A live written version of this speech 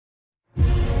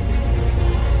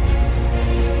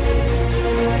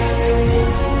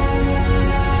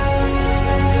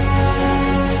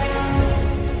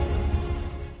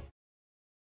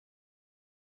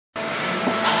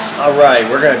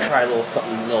We're going to try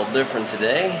something a little different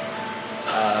today.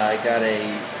 I got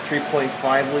a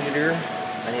 3.5 liter.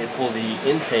 I need to pull the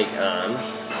intake on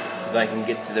so that I can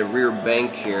get to the rear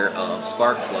bank here of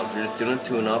spark plugs. We're just doing a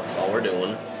tune-up, that's all we're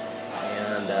doing.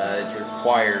 And it's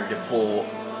required to pull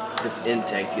this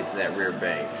intake to get to that rear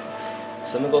bank.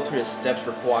 So I'm going to go through the steps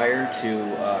required to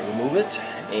remove it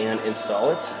and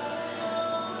install it.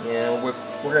 And we're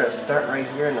going to start right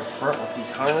here in the front with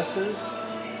these harnesses.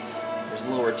 There's a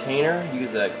little retainer.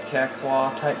 Use a cat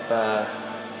claw type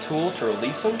tool to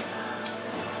release them.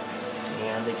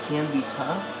 And they can be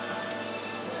tough.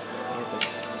 You have to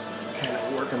kind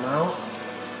of work them out.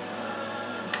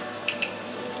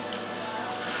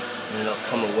 And they'll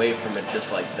come away from it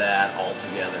just like that all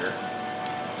together.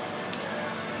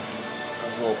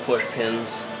 Those little push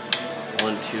pins.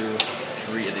 1, 2,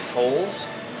 3 of these holes.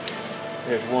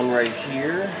 There's one right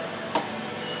here.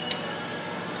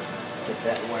 Get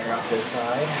that wire off this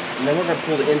side. And then we're going to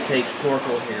pull the intake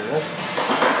snorkel here.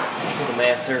 Pull the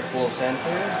mass airflow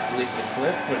sensor. Release the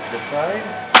clip. Put it to the side.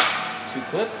 2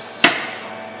 clips.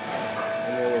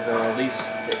 And then we're going to release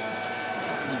the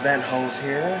vent hose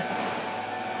here.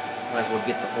 Might as well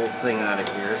get the whole thing out of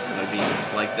here. It's going to be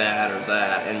like that or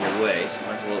that in your way. So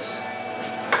might as well just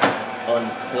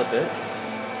unclip it.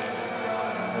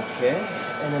 Okay.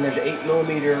 And then there's an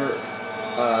 8mm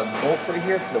bolt right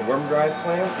here for the worm drive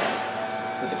clamp.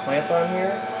 Put the clamp on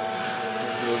here.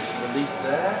 We'll release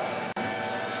that.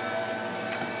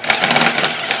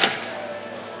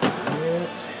 And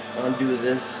undo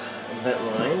this vent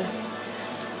line.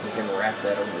 We can wrap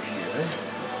that over here.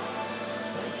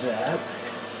 Like that.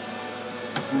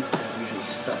 These things are usually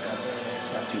stuck up there.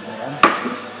 It's not too bad.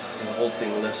 And the whole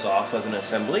thing lifts off as an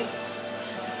assembly.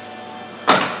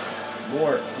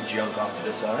 More junk off to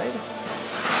the side.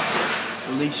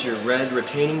 Release your red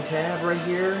retaining tab right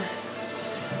here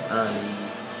on the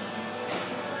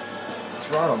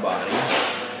throttle body.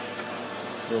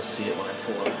 You'll see it when I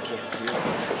pull it. You can't see it.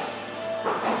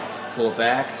 Just pull it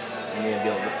back, and you're going to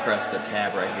be able to press the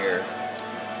tab right here.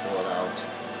 Pull it out.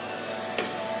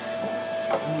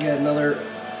 You got another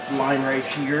line right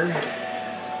here.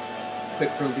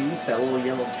 Quick release, that little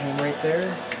yellow tan right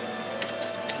there.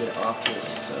 Get it off to the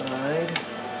side.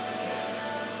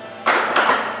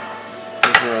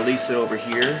 You can release it over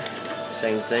here.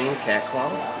 Same thing, cat claw.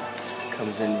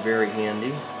 Comes in very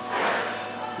handy.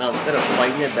 Now instead of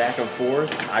fighting it back and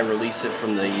forth, I release it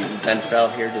from the vent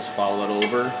valve here. Just follow it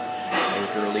over, and you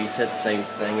can release it. Same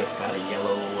thing. It's got a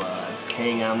yellow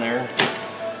hang on there.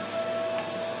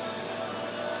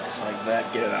 Just like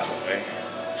that. Get it out of the way.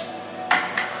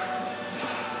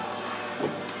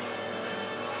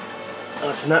 Now,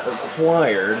 it's not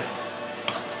required,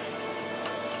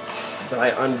 but I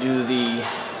undo the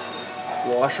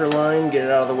washer line, get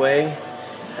it out of the way,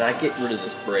 and I get rid of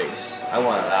this brace. I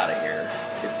want it out of here.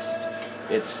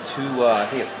 It's too, I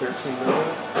think it's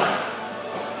 13mm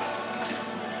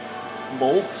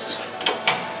bolts.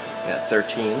 Yeah,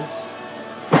 13s.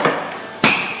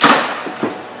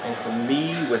 And for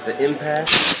me, with the impact,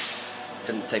 it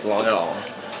didn't take long at all.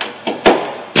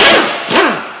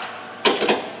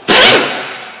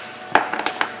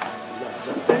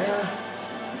 Up there.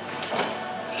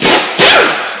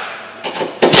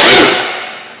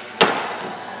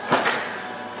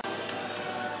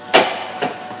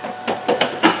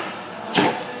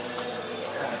 Okay.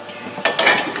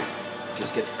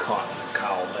 Just gets caught in the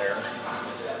cowl there.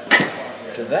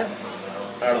 To that,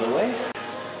 out of the way.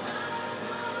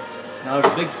 Now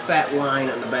there's a big fat line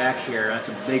on the back here. That's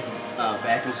a big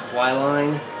vacuum supply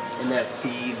line, and that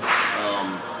feeds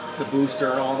the booster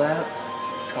and all that.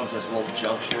 Comes this little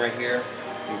junction right here.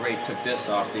 We already took this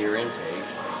off the rear intake.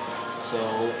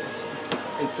 So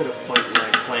instead of fighting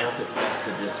that clamp, it's best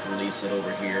to just release it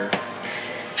over here.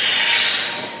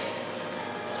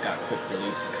 It's got a quick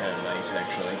release, it's kind of nice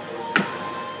actually.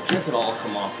 This will all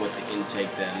come off with the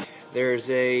intake then. There's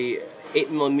a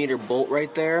 8mm bolt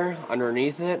right there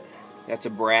underneath it. That's a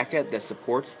bracket that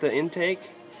supports the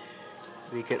intake.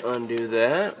 We can undo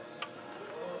that.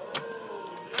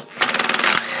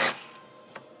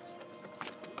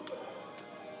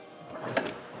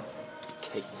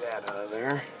 Take that out of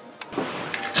there.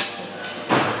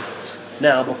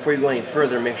 Now, before you go any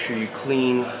further, make sure you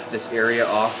clean this area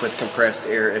off with compressed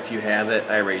air if you have it.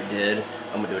 I already did.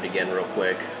 I'm going to do it again real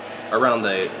quick. Around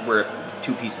where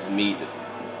 2 pieces meet.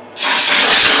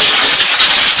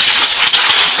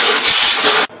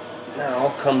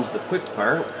 Now comes the quick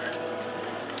part.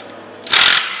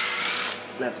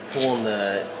 That's pulling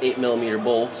the 8mm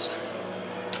bolts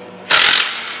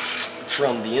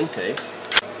from the intake.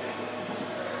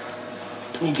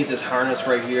 You get this harness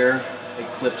right here. it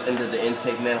clips into the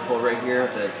intake manifold right here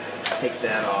to take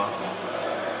that off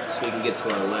so we can get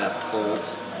to our last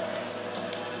bolt.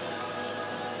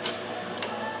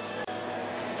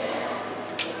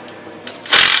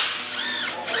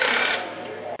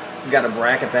 We got a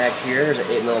bracket back here. There's an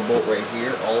 8mm bolt right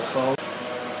here also.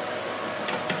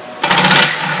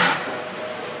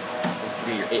 Don't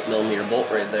forget your 8mm bolt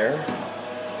right there.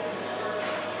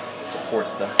 It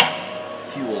supports the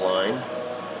fuel line.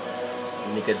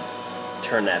 And you could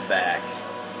turn that back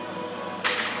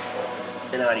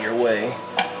and out of your way.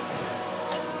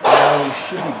 Now you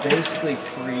should be basically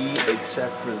free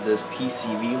except for this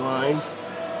PCV line.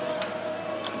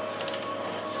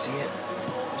 See it?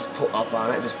 Just pull up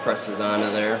on it, just presses onto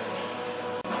there.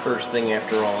 First thing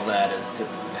after all that is to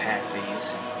pack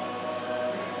these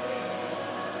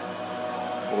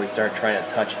before we start trying to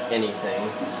touch anything.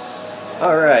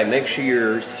 Alright, make sure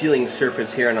your sealing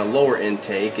surface here on a lower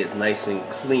intake is nice and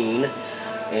clean,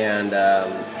 and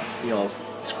you know,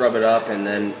 scrub it up, and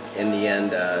then in the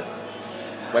end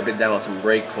wipe it down with some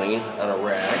brake clean on a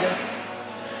rag.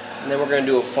 And then we're going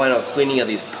to do a final cleaning of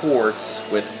these ports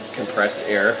with compressed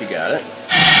air if you got it.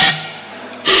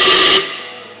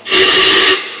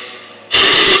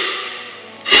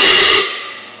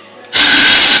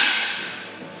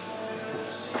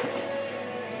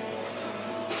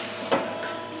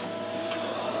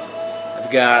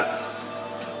 I've got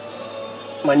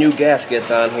my new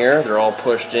gaskets on here. They're all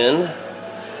pushed in,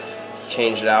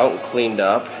 changed out and cleaned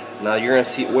up. Now you're going to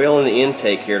see oil in the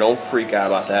intake here. Don't freak out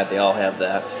about that. They all have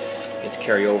that. It's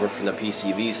carryover from the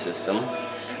PCV system.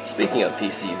 Speaking of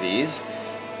PCVs,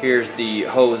 here's the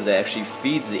hose that actually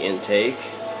feeds the intake,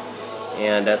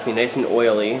 and that's going to be nice and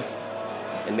oily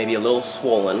and maybe a little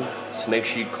swollen, so make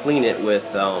sure you clean it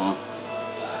with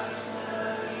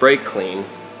brake clean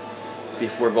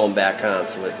before going back on,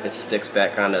 so it sticks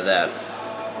back onto that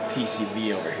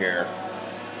PCV over here.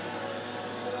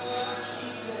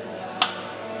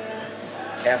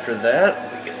 After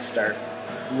that, we can start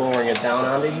lowering it down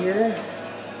onto here.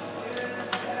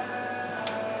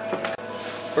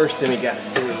 First thing we got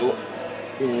to do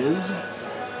is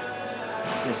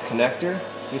this connector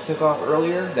we took off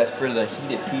earlier. That's for the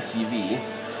heated PCV.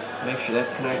 Make sure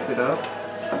that's connected up,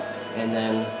 and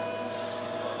then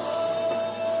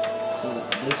pull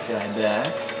this guy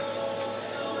back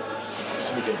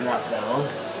so we can drop down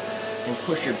and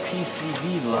push your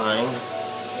PCV line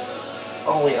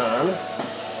all the way on,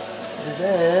 and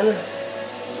then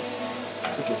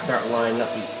we can start lining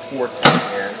up these ports in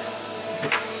here.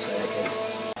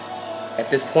 At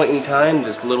this point in time,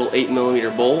 this little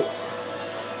 8mm bolt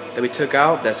that we took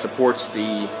out that supports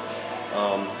the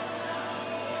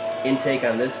intake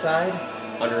on this side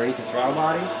underneath the throttle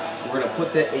body, we're going to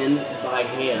put that in by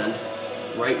hand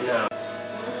right now.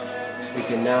 We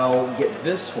can now get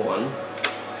this one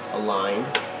aligned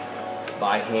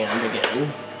by hand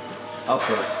again. This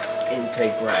upper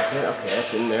intake bracket, okay,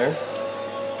 that's in there.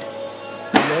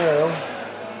 Now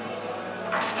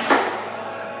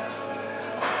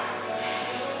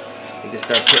we can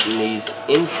start putting these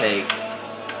intake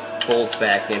bolts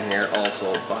back in here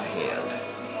also by hand.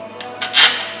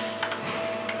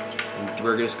 And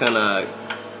we're just gonna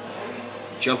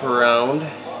jump around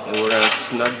and we're gonna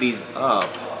snug these up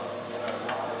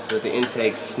so that the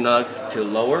intake's snug to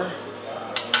lower.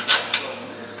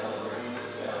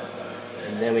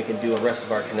 And then we can do the rest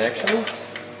of our connections,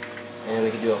 and we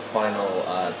can do a final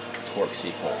torque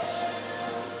sequence.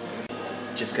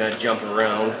 Just gonna jump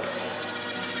around,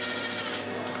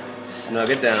 snug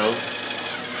it down,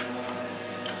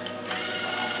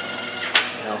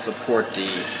 and I'll support the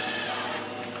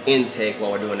intake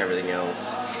while we're doing everything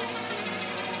else.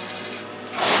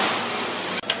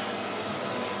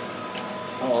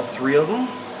 All three of them.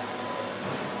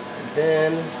 And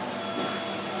then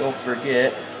don't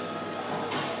forget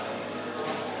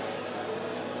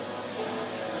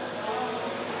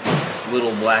this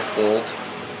little black bolt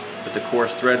with the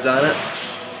coarse threads on it.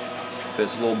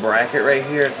 This little bracket right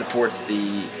here supports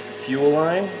the fuel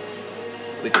line.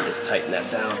 We can just tighten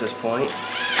that down at this point.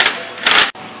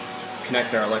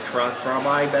 Connect our electronic throttle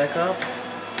body back up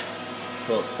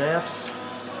until it snaps.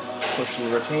 Push the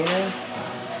retainer.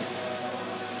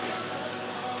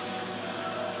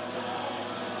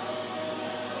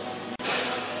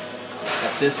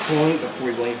 At this point, before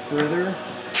we go any further,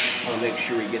 I'll make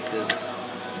sure we get this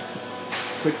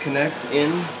quick connect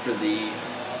in for the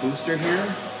booster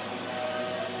here.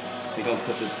 So we don't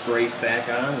put this brace back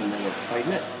on and then we're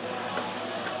fighting it.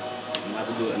 Might as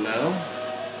well do it now.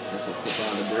 This will clip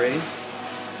on the brace.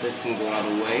 This can go out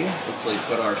of the way until we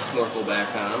put our snorkel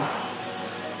back on.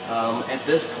 At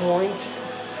this point,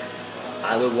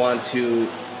 I would want to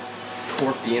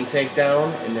torque the intake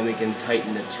down, and then we can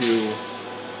tighten the two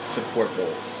support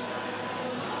bolts.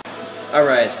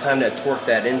 Alright, it's time to torque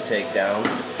that intake down.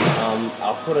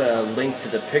 I'll put a link to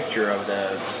the picture of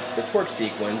the torque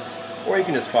sequence, or you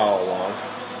can just follow along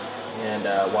and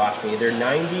watch me. They're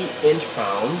 90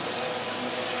 inch-pounds.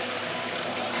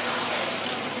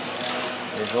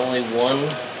 There's only one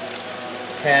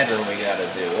pattern we gotta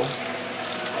do.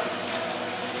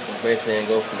 We're basically gonna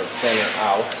go from the center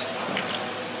out.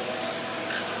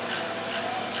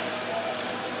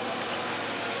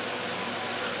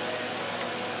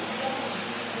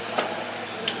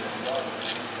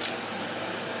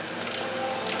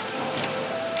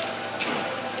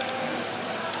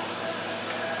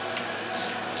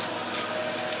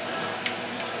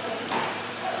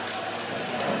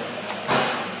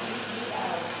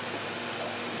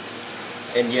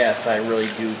 And yes, I really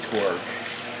do torque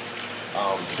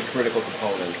the critical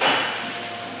components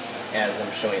as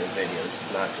I'm showing in the video. This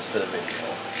is not just for the video.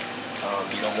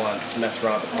 You don't want to mess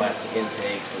around with the plastic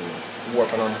intakes and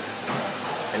warping them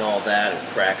and all that and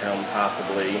cracking them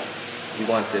possibly. You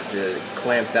want it to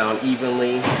clamp down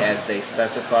evenly as they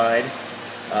specified,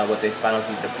 what they found to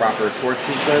be the proper torque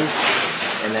sequence,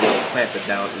 and then they'll clamp it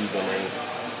down evenly.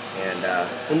 And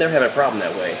we'll never have a problem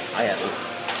that way. I haven't.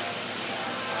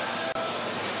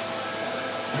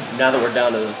 Now that we're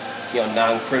down to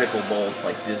non-critical bolts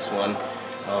like this one,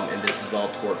 and this is all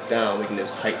torqued down, we can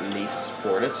just tighten these to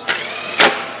support it.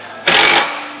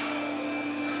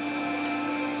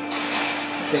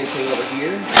 Same thing over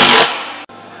here.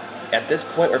 At this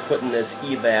point, we're putting this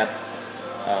evap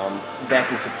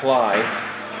vacuum supply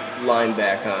line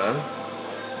back on.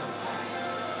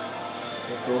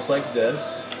 It goes like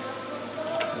this.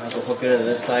 We'll hook it into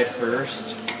this side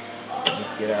first.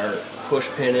 Get our push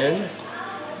pin in.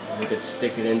 We could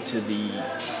stick it into the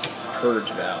purge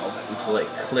valve until it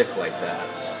click like that.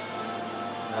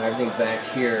 Now everything back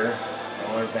here,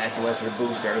 all our vacuum or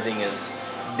booster, everything is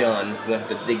done. We don't have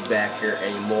to dig back here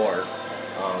anymore.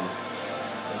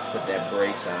 Put that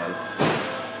brace on.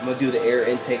 I'm going to do the air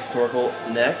intake snorkel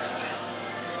next.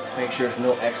 Make sure there's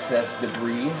no excess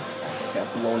debris that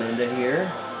got blown into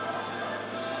here.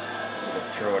 Just gonna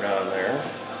throw it on there.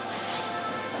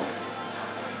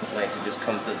 It's nice, it just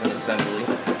comes as an assembly.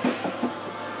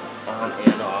 On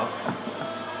and off.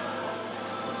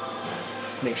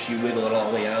 Just make sure you wiggle it all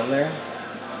the way on there.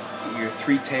 Get your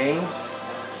 3 tangs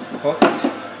hooked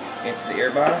into the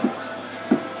air box,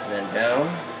 and then down.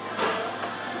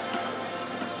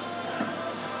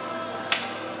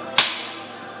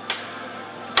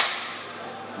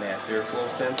 Mass airflow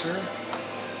sensor.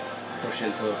 Push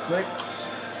until it clicks.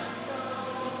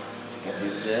 You can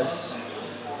do this.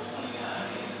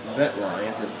 Vent line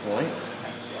at this point.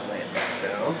 Lay it back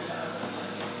down.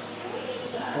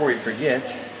 Before we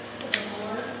forget,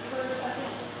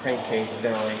 crankcase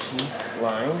ventilation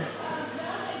line.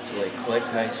 So they click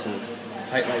nice and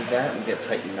tight like that, and get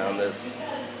tightened on this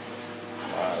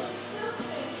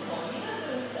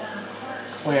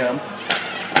clamp.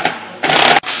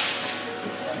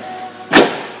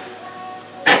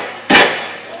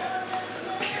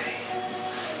 Okay.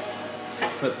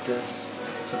 Put this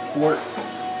support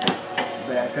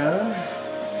back on.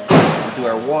 We'll do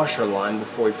our washer line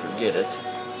before we forget it.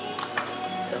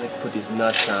 Then we can put these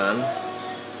nuts on.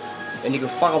 And you can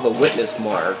follow the witness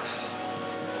marks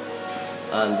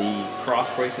on the cross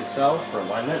brace itself for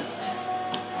alignment.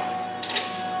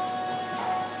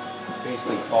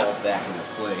 Basically falls back into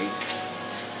place.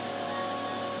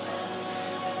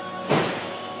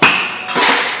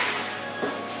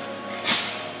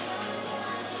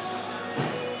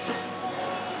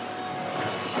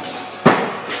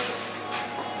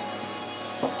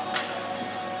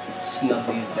 Snug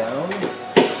these down.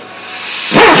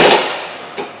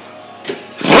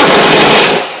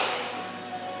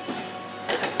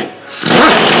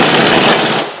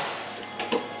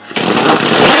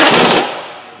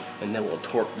 And then we'll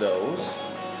torque those.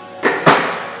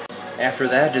 After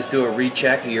that, just do a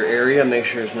recheck of your area, make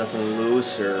sure there's nothing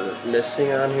loose or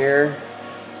missing on here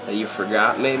that you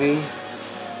forgot maybe.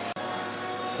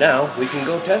 Now we can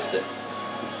go test it.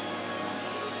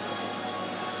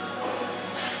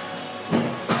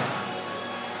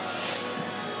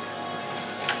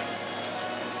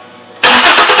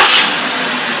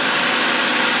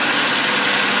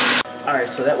 Alright,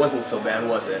 so that wasn't so bad,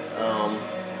 was it?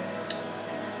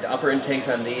 The upper intakes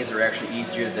on these are actually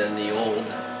easier than the old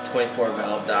 24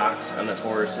 valve docks on the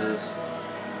Tauruses,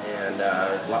 and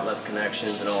there's a lot less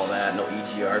connections and all that, no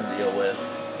EGR to deal with.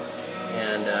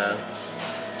 And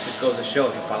just goes to show,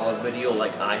 if you follow a video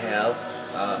like I have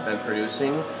been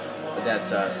producing, that's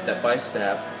step by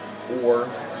step, or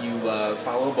you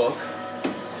follow a book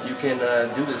you can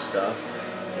do this stuff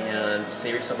and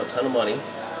save yourself a ton of money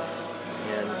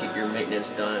and get your maintenance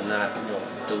done and not, you know,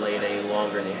 delay it any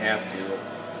longer than you have to.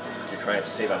 You're trying to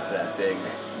save up for that big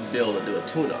bill to do a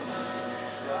tune-up.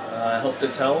 I hope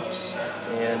this helps,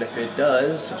 and if it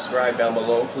does, subscribe down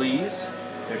below, please.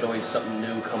 There's always something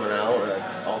new coming out,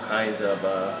 all kinds of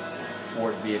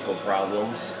Ford vehicle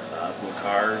problems, from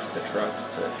cars to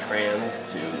trucks to trans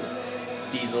to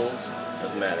diesels,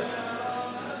 doesn't matter.